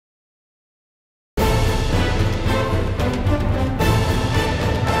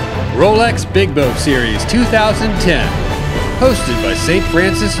Rolex Big Boat Series 2010, hosted by St.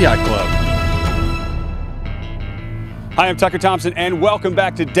 Francis Yacht Club. Hi, I'm Tucker Thompson, and welcome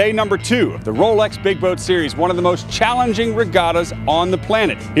back to day number 2 of the Rolex Big Boat Series, one of the most challenging regattas on the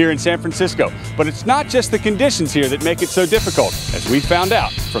planet here in San Francisco. But it's not just the conditions here that make it so difficult, as we found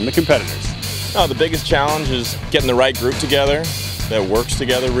out from the competitors. No, the biggest challenge is getting the right group together that works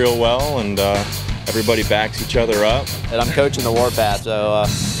together real well, and everybody backs each other up. And I'm coaching the warpath, so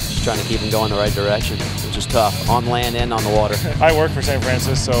just trying to keep them going the right direction, which is tough, on land and on the water. I work for St.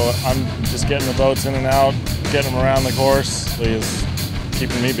 Francis, so I'm just getting the boats in and out, getting them around the course is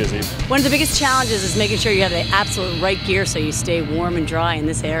keeping me busy. One of the biggest challenges is making sure you have the absolute right gear so you stay warm and dry in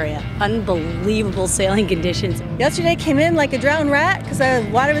this area. Unbelievable sailing conditions. Yesterday came in like a drowned rat because the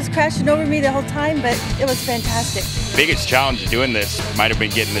water was crashing over me the whole time, but it was fantastic. Biggest challenge of doing this might have been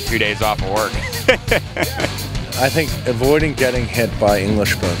getting the 2 days off of work. I think avoiding getting hit by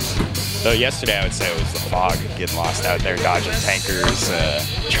English boats. So yesterday I would say it was the fog, getting lost out there, dodging tankers,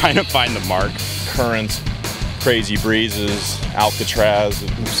 trying to find the mark. Current, crazy breezes, Alcatraz.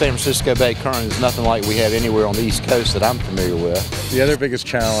 San Francisco Bay current is nothing like we have anywhere on the East Coast that I'm familiar with. The other biggest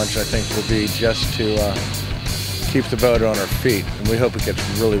challenge, I think, will be just to keep the boat on her feet, and we hope it gets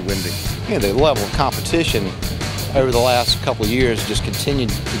really windy. You know, the level of competition over the last couple of years just continued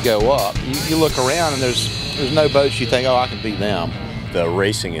to go up. You look around and there's no boats you think, oh, I can beat them. The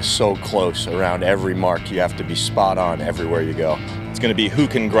racing is so close around every mark. You have to be spot on everywhere you go. It's going to be who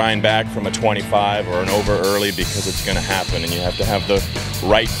can grind back from a 25 or an over early, because it's going to happen, and you have to have the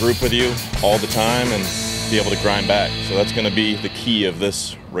right group with you all the time and be able to grind back. So that's going to be the key of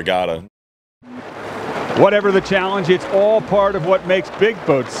this regatta. Whatever the challenge, it's all part of what makes Big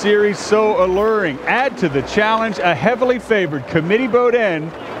Boat Series so alluring. Add to the challenge a heavily favored committee boat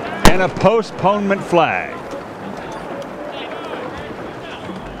end and a postponement flag.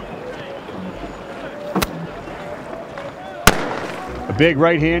 A big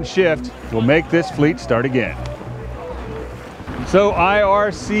right-hand shift will make this fleet start again. So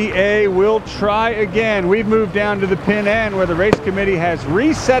IRCA will try again. We've moved down to the pin end where the race committee has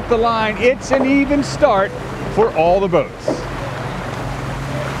reset the line. It's an even start for all the boats.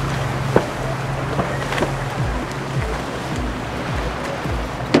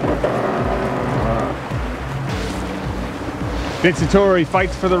 Vincentori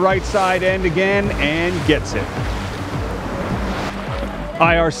fights for the right side end again and gets it.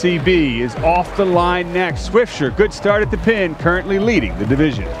 IRCB is off the line next. Swiftsure, good start at the pin, currently leading the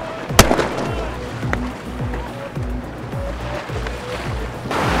division.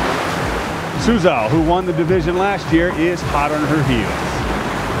 Suzal, who won the division last year, is hot on her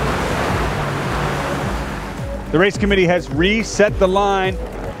heels. The race committee has reset the line.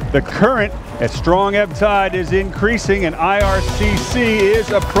 The current at strong ebb tide is increasing, and IRCC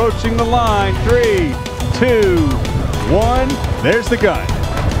is approaching the line. 3, 2, 1, there's the gun.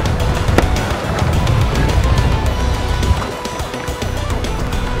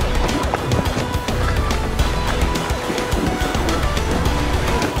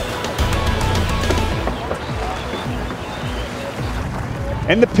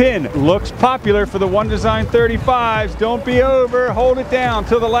 And the pin looks popular for the One Design 35s. Don't be over, hold it down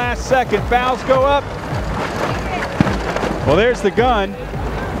till the last second. Bows go up. Well, there's the gun.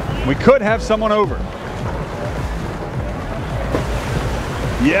 We could have someone over.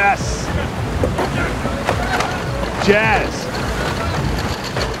 Yes. Jazz.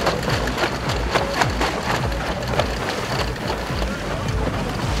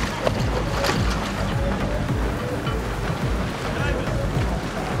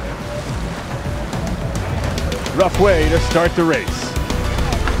 Rough way to start the race.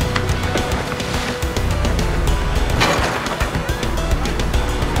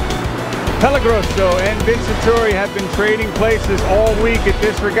 Pelagroso and Vincentori have been trading places all week at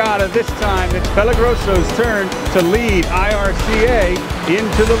this regatta. This time it's Pelagroso's turn to lead IRCA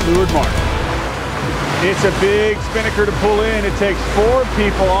into the leeward mark. It's a big spinnaker to pull in. It takes 4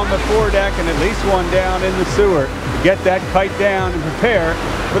 people on the foredeck and at least 1 down in the sewer to get that kite down and prepare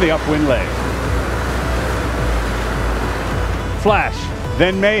for the upwind leg. Flash,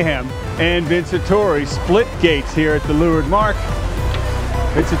 then Mayhem, and Vincentori split gates here at the leeward mark.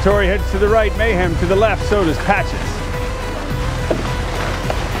 Vincentori heads to the right, Mayhem to the left, so does Patches.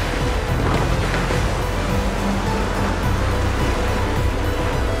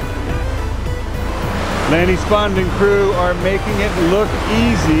 Lanny Spond and crew are making it look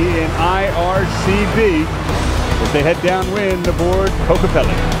easy in IRCB as they head downwind aboard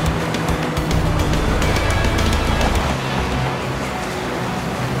Cocopelli.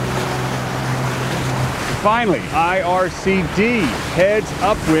 Finally, IRCD heads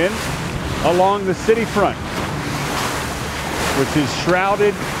upwind along the city front, which is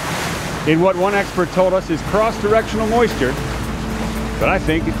shrouded in what one expert told us is cross-directional moisture, but I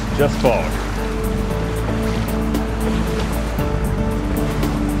think it's just fog.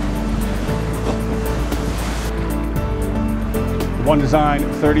 One Design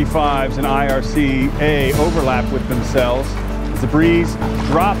 35s and IRCA overlap with themselves as the breeze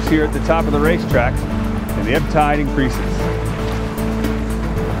drops here at the top of the racetrack and the ebb tide increases.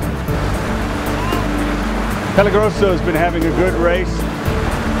 Pelagrosso's been having a good race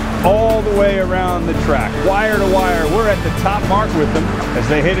all the way around the track, wire to wire. We're at the top mark with them as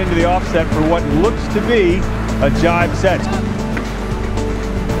they hit into the offset for what looks to be a jibe set.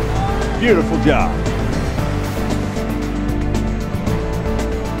 Beautiful job.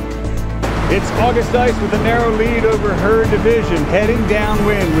 It's August Ice with a narrow lead over her division, heading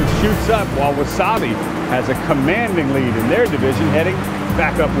downwind with Shoots Up, while Wasabi has a commanding lead in their division, heading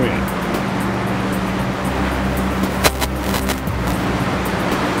back upwind.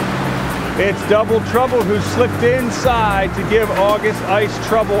 It's Double Trouble who slipped inside to give August Ice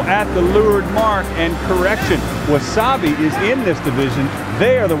trouble at the leeward mark, and correction, Wasabi is in this division.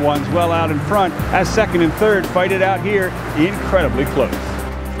 They are the ones well out in front as second and third fight it out here incredibly close.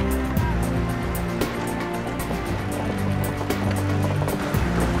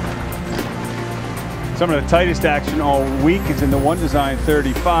 Some of the tightest action all week is in the One Design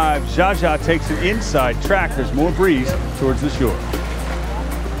 35. Jaja takes an inside track. There's more breeze towards the shore.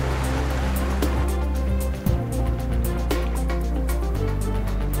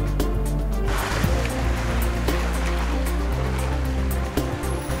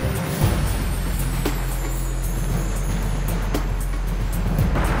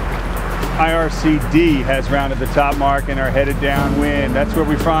 IRCD has rounded the top mark and are headed downwind. That's where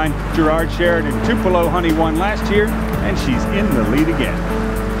we find Gerard Sheridan. Tupelo Honey won last year, and she's in the lead again.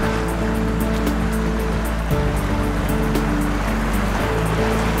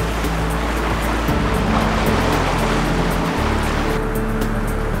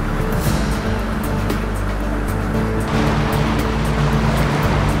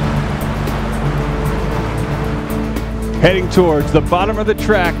 Heading towards the bottom of the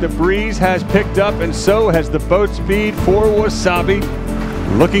track, the breeze has picked up and so has the boat speed for Wasabi,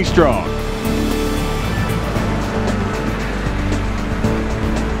 looking strong.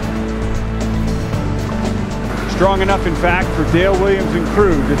 Strong enough, in fact, for Dale Williams and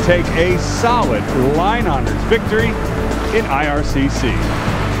crew to take a solid line honors victory in IRCC.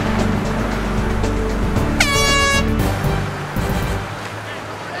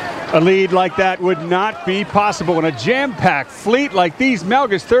 A lead like that would not be possible in a jam-packed fleet like these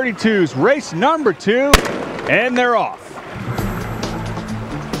Melgus 32s. Race number 2, and they're off.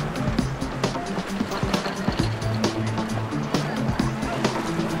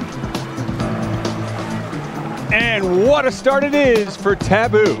 And what a start it is for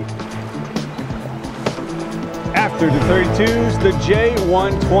Taboo. After the 32s, the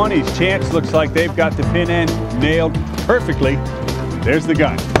J120s. Chance looks like they've got the pin end nailed perfectly. There's the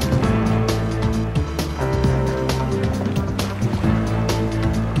gun.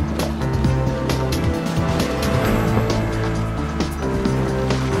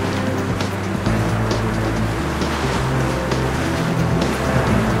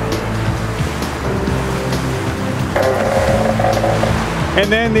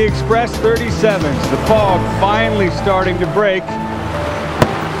 And then the Express 37s, the fog finally starting to break.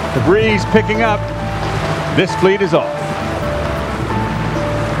 The breeze picking up. This fleet is off.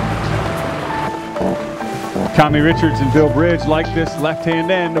 Tommy Richards and Bill Bridge like this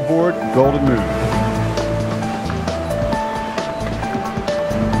left-hand end aboard Golden Moon.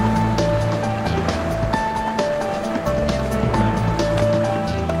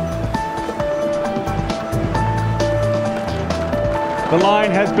 The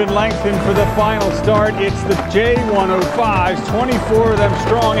line has been lengthened for the final start. It's the J105s, 24 of them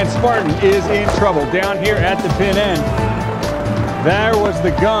strong, and Spartan is in trouble down here at the pin end. There was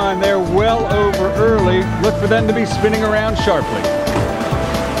the gun. They're well over early. Look for them to be spinning around sharply.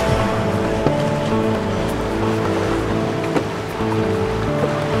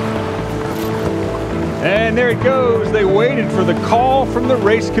 And there it goes. They waited for the call from the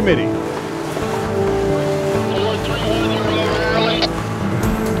race committee.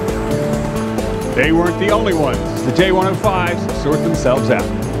 They weren't the only ones. The J105s sort themselves out.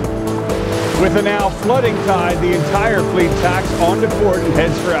 With a now flooding tide, the entire fleet tacks onto port and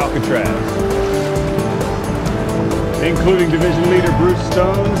heads for Alcatraz, including division leader Bruce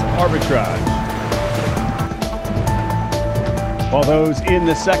Stone's Arbitrage. While those in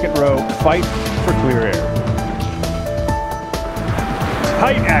the second row fight for clear air.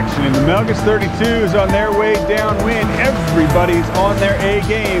 kite action in the Melgus 32s on their way downwind. Everybody's on their A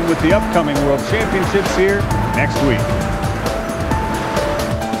game with the upcoming World Championships here next week.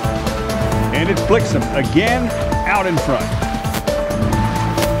 And it's Blixen again out in front.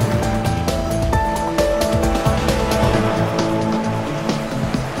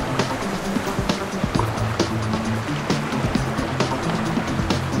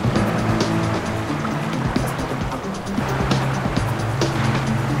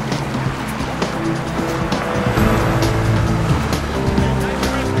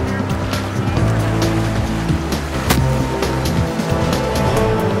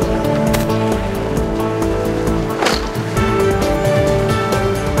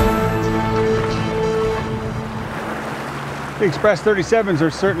 The Express 37s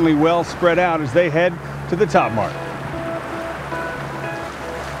are certainly well spread out as they head to the top mark.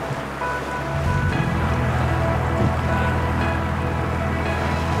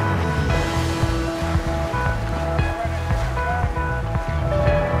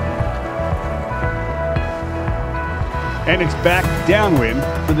 And it's back downwind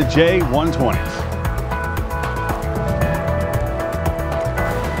for the J120s.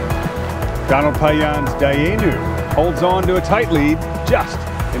 Donald Payan's Dayenu holds on to a tight lead just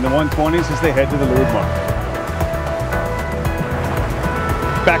in the 120s as they head to the leeward mark.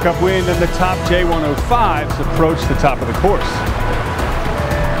 Back upwind and the top J105s approach the top of the course.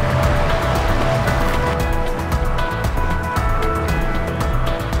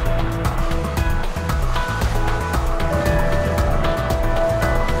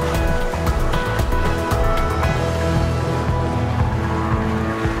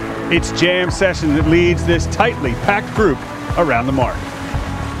 It's Jam Session that leads this tightly packed group around the mark.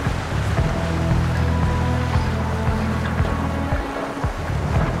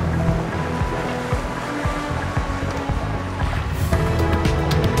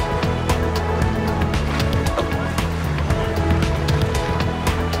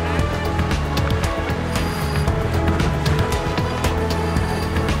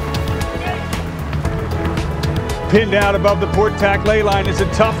 Pinned out above the port tack ley line is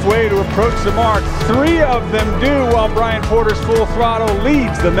a tough way to approach the mark. 3 of them do, while Brian Porter's Full Throttle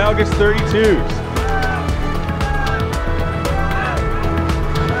leads the Melgus 32s.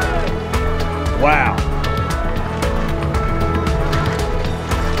 Wow.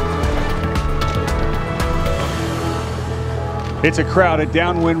 It's a crowded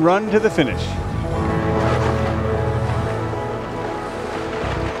downwind run to the finish.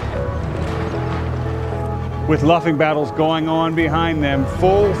 With luffing battles going on behind them,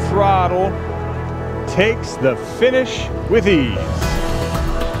 Full Throttle takes the finish with ease.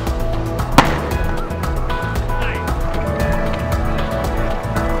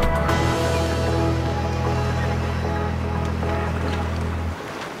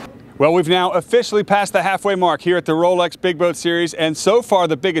 Well, we've now officially passed the halfway mark here at the Rolex Big Boat Series, and so far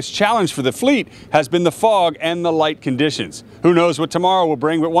the biggest challenge for the fleet has been the fog and the light conditions. Who knows what tomorrow will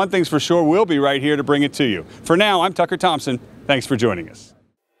bring, but one thing's for sure, we'll be right here to bring it to you. For now, I'm Tucker Thompson. Thanks for joining us.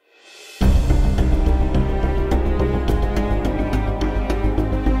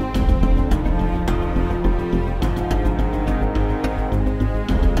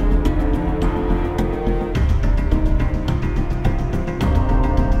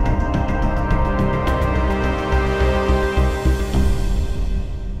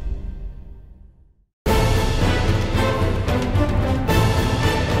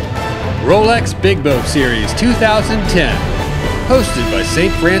 Rolex Big Boat Series 2010, hosted by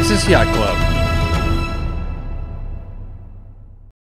St. Francis Yacht Club.